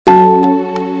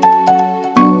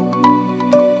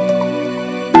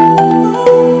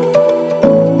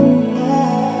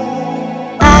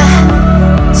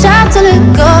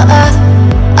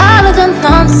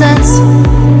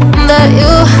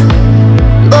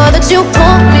that you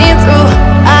pulled me through.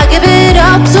 I give it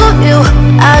up to you,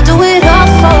 I do it all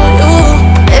for you.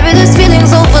 Maybe this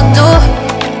feeling's overdue.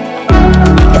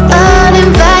 You're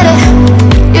uninvited,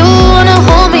 you wanna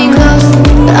hold me close,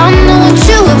 but I know what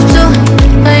you have to.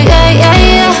 Yeah, yeah,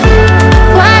 yeah.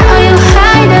 Why are you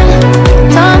hiding?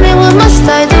 Tell me what must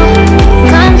I do?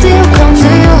 Come to you, come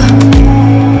to you.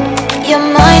 You're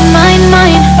mine, mine,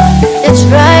 mine. It's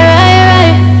right, right,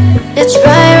 right. It's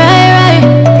right, right, right,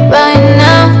 right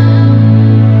now.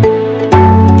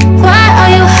 Why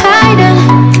are you hiding?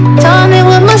 Tell me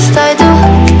what must I do?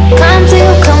 Come to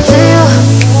you, come to you.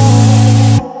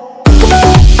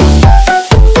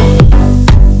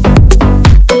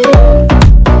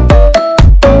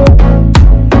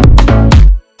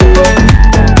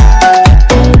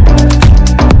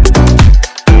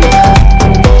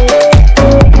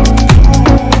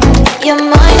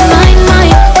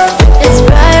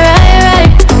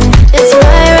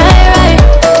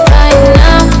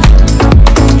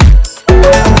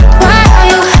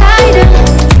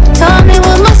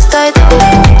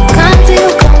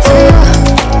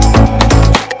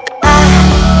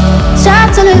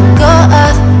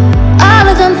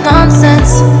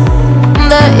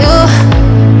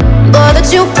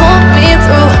 You pulled me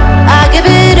through. I give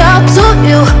it up to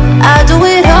you, I do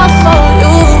it all for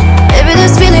you. Maybe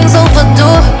this feeling's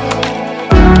overdue.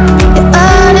 You're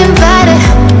uninvited,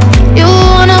 you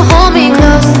wanna hold me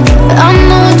close, but I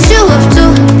know what you have to.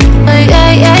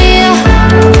 Yeah, yeah, yeah.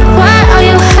 Why are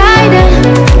you hiding?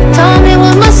 Tell me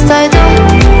what must I do?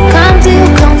 Come to you,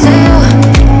 come to you.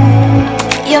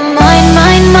 You're mine,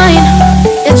 mine, mine.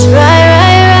 It's right,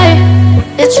 right, right.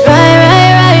 It's right,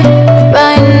 right, right,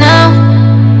 right now.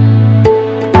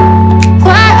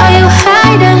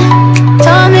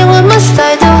 Tell me what must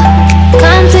I do?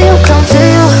 Come to you, come to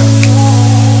you.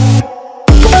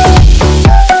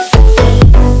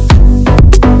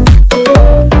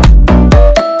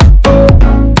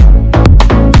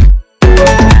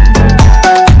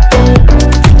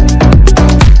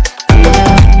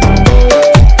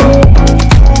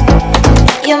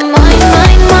 You're mine,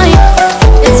 mine, mine.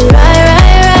 It's right,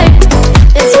 right, right.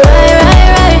 It's right, right,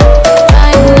 right,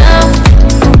 right now.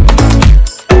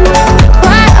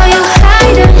 Why are you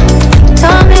hiding?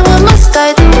 Tell me what must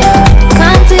I do?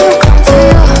 Come to you, come to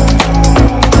you.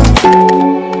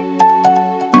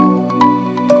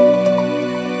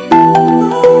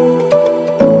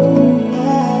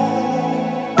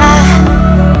 I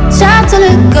tried to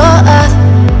let go of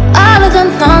all of the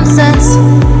nonsense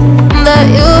that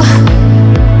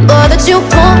you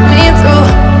pulled me through.